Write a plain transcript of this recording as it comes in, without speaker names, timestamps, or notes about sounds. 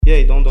E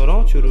aí, Dorom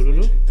Dorom,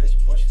 Churururu?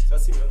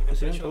 Assim mesmo,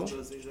 Assim, tá bom?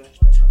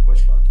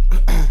 Pode falar.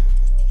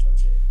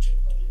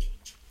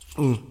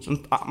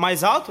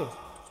 Mais alto?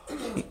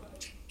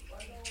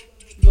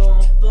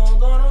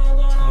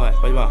 Vai,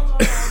 pode ir lá.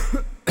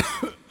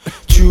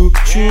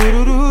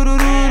 Churururu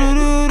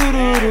Rururu,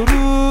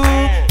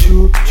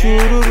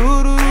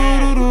 Churururu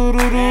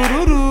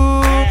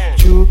Rururu,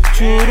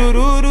 Churururu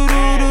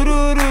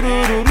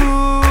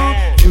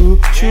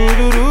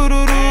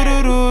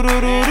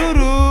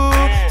Rururu.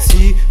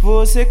 Se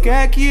você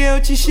quer que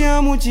eu te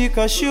chamo de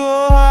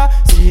cachorra,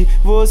 se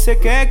você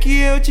quer que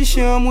eu te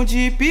chamo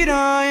de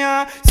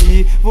piranha,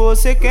 se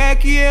você quer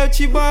que eu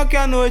te banque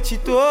a noite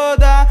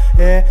toda,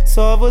 é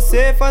só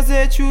você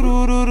fazer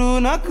churururu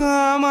na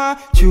cama.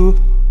 Chu,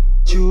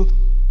 chu,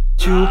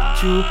 chu,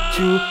 chu,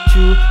 chu,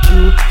 chu,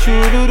 chu,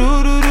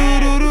 churururu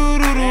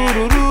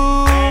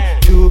rururu,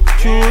 chu,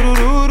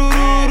 churururu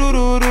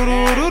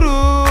rururu,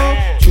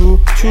 chu,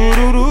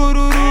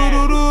 churururu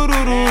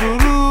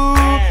rururu,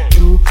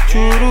 chu,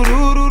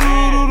 churururu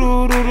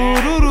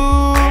rururu.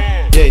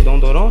 E aí, Dorom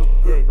Dorom?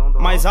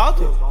 Mais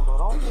alto?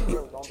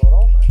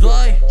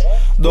 Vai.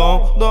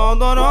 Dom Dom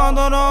Dorom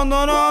Dorom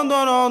Dorom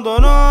Dorom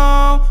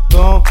Dorom,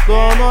 Dom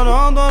Dom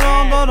Dorom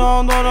Dorom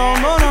Dorom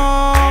Dorom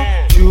Dorom,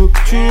 chu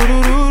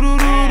churururu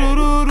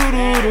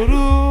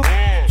rururu,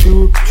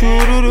 chu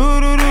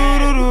churururu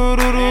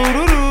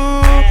rururu,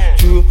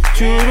 chu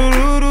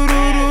churururu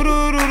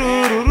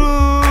rururu,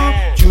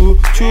 chu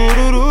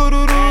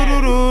churururu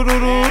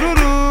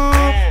rururu.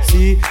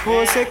 Se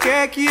você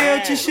quer que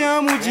eu te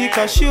chamo de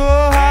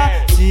cachorra,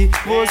 se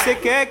você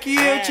quer que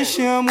eu te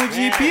chamo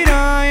de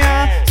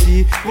piranha,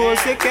 se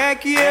você quer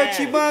que eu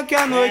te banque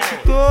a noite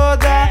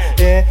toda,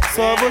 é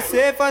só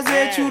você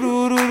fazer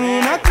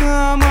churururu na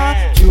cama.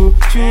 Chu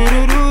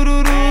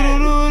churururu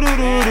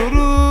rururu,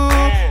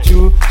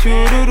 chu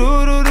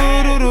churururu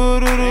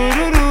rururu,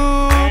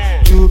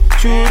 chu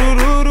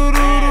churururu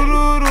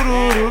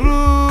rururu,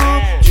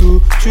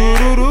 chu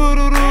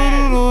churururu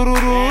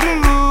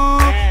rururu.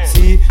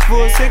 Se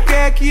você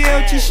quer que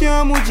eu te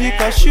chamo de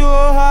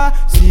cachorra,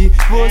 se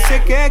você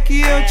quer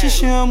que eu te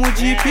chamo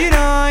de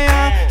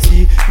piranha,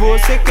 se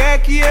você quer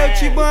que eu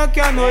te banque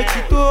a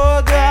noite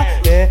toda,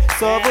 é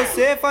só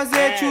você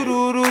fazer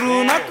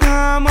churururu na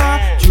cama.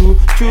 Chu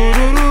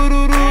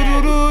churururu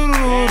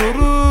rururu,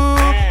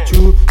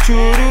 chu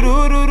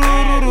churururu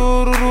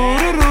rururu,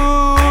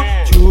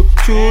 chu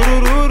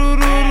churururu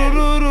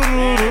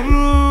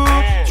rururu,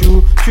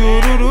 chu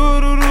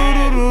churururu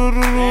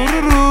rururu.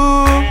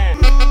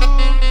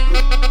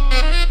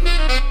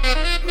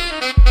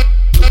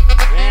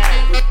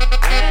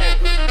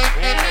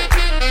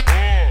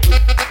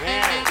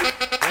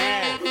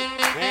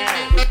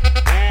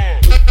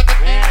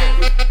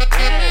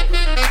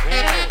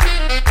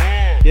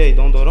 E aí,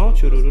 Dorom Dorom,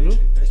 Churururu?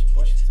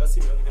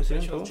 Assim mesmo, Assim,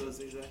 tá bom?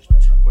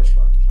 Pode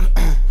falar.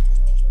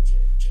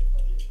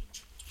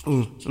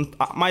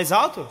 Mais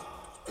alto?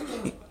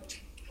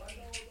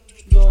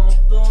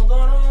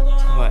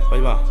 Vai, pode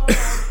ir lá.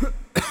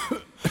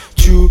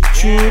 Chu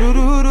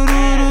churururu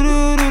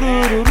rururu,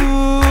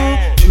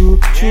 chu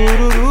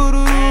churururu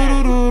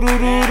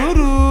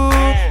rururu,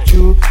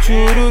 chu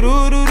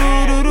churururu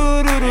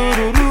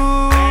rururu,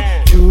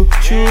 chu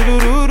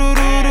churururu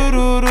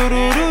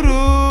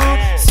rururu.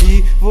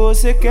 Se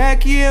você quer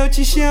que eu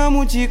te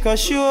chamo de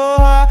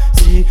cachorra,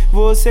 se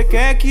você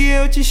quer que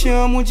eu te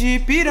chamo de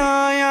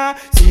piranha,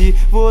 se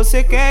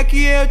você quer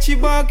que eu te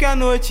banque a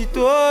noite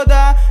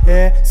toda,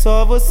 é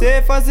só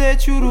você fazer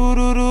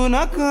churururu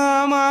na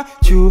cama.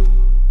 Chu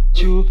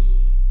chu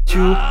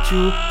chu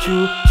chu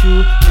chu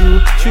chu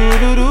chu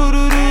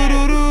churururu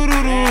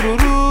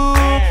rururu,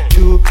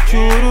 chu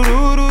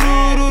churururu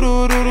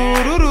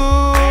rururu,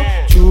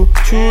 chu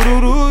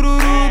churururu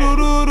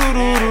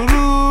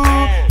rururu,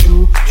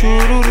 chu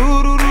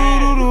churururu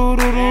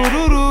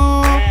rururu.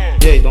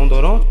 E aí, Dorom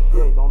Dorom?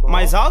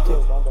 Mais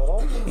alto?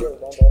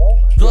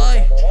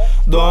 vai.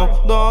 Dom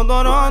Dom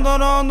Dorom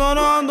Dorom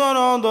Dorom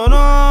Dorom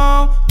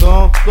Dorom,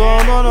 Dom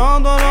Dom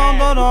Dorom Dorom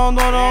Dorom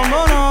Dorom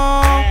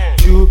Dorom,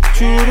 chu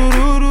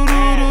churururu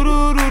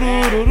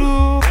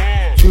rururu,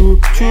 chu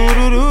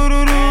churururu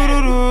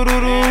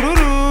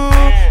rururu,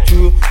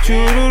 chu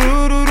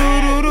churururu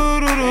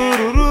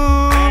rururu,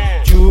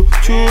 chu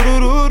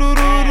churururu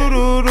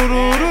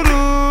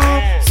rururu.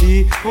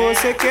 Se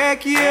você quer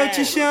que eu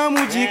te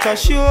chamo de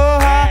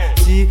cachorra,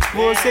 se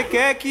você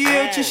quer que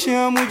eu te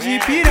chamo de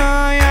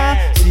piranha,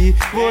 se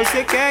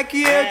você quer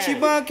que eu te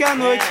banque a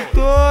noite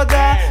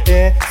toda,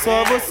 é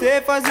só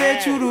você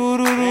fazer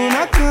churururu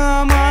na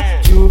cama.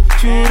 Chu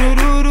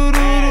churururu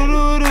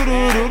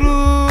rururu,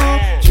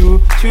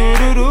 chu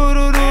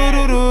churururu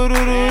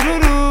rururu,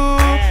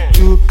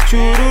 chu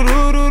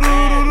churururu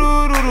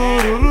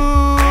rururu,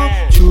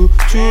 chu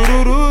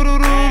churururu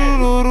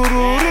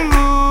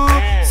rururu.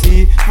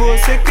 Se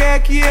você quer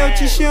que eu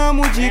te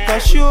chamo de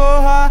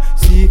cachorra,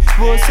 se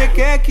você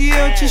quer que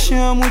eu te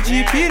chamo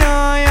de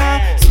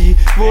piranha, se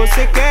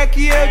você quer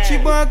que eu te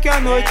banque a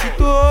noite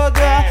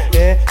toda,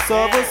 é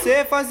só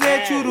você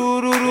fazer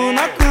churururu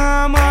na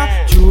cama.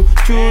 Chu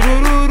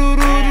churururu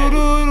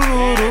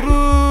rururu.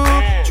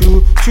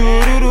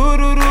 chururu